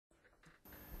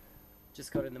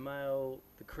Just got in the mail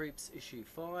the Creeps issue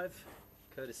 5,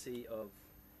 courtesy of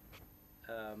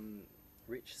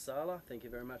Rich Sala. Thank you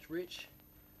very much, Rich.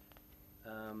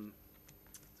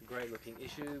 It's a great looking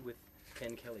issue with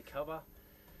Ken Kelly cover,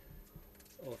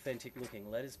 authentic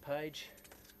looking letters page,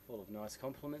 full of nice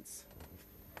compliments.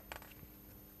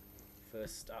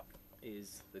 First up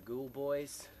is the Ghoul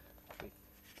Boys with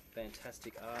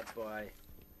fantastic art by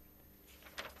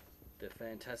the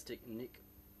fantastic Nick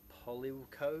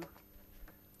Paulos.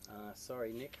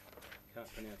 Sorry Nick,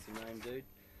 can't pronounce your name, dude.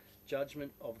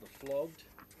 Judgment of the Flogged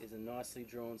is a nicely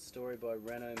drawn story by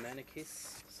Rano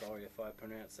Manikis. Sorry if I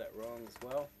pronounce that wrong as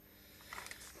well.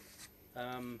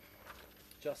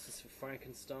 Justice for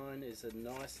Frankenstein is a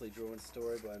nicely drawn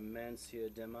story by Monsieur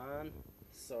Deman.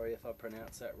 Sorry if I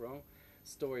pronounce that wrong.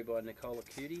 Story by Nicola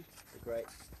Cutie, the great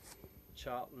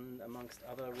Charlton amongst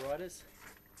other writers.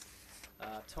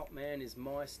 Top Man is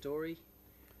my story,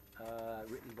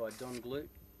 written by Don Glute,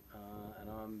 and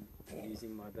I'm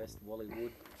using my best Wally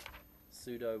Wood,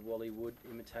 pseudo Wally Wood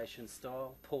imitation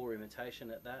style, poor imitation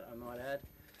at that, I might add,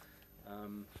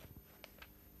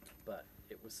 but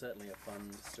it was certainly a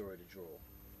fun story to draw,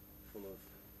 full of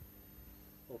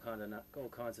all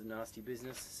kinds of nasty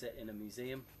business set in a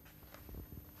museum.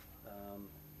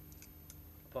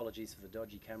 Apologies for the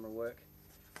dodgy camera work.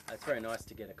 It's very nice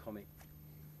to get a comic,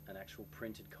 an actual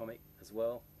printed comic as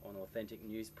well, on authentic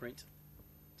newsprint.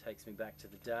 Takes me back to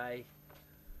the day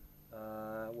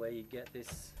where you get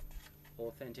this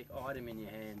authentic item in your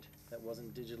hand that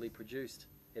wasn't digitally produced.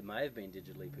 It may have been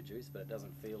digitally produced, but it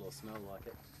doesn't feel or smell like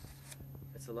it.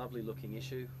 It's a lovely looking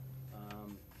issue.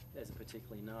 There's a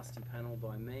particularly nasty panel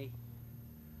by me.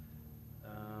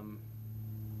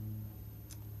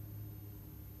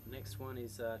 Next one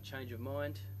is Change of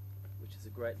Mind, which is a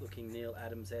great looking Neil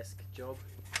Adams-esque job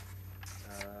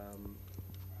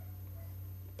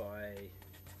by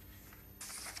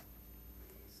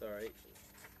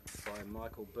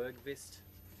Michael Bergvist.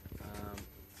 The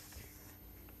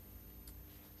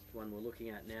one we're looking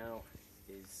at now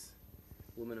is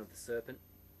Woman of the Serpent,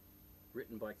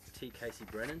 written by T. Casey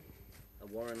Brennan, a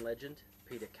Warren legend.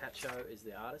 Peter Cacho is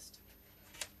the artist.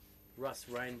 Russ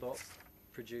Rainbolt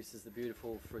produces the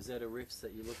beautiful Frazetta riffs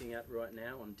that you're looking at right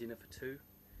now on Dinner for Two.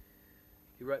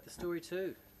 He wrote the story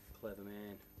too. Clever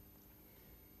man.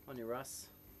 On your Russ.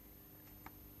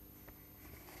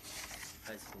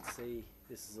 As you can see,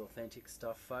 this is authentic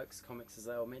stuff, folks. Comics as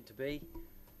they were meant to be.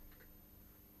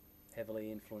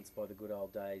 Heavily influenced by the good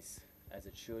old days, as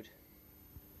it should.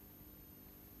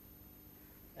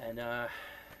 And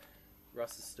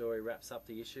Russ's story wraps up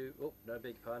the issue. Oh, no,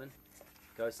 beg your pardon.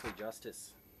 Ghostly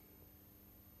Justice.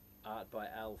 Art by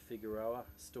Al Figueroa.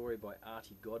 Story by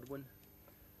Artie Godwin.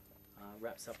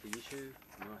 Wraps up the issue.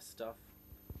 Nice stuff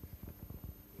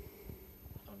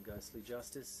on Ghostly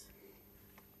Justice.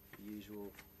 The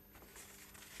usual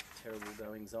terrible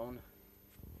goings on.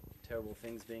 Terrible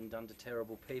things being done to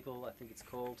terrible people, I think it's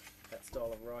called. That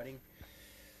style of writing.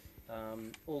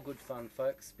 All good fun,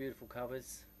 folks. Beautiful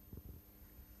covers.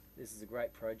 This is a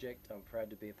great project. I'm proud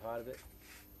to be a part of it.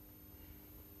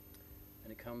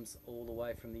 And it comes all the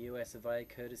way from the US of A,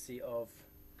 courtesy of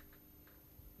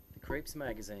the Creeps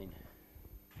magazine.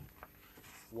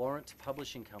 Warrant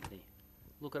Publishing Company.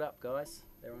 Look it up, guys.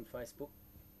 They're on Facebook.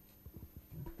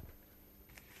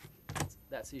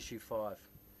 That's issue 5.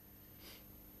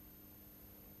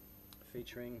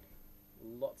 Featuring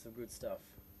lots of good stuff.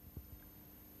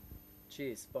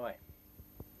 Cheers. Bye.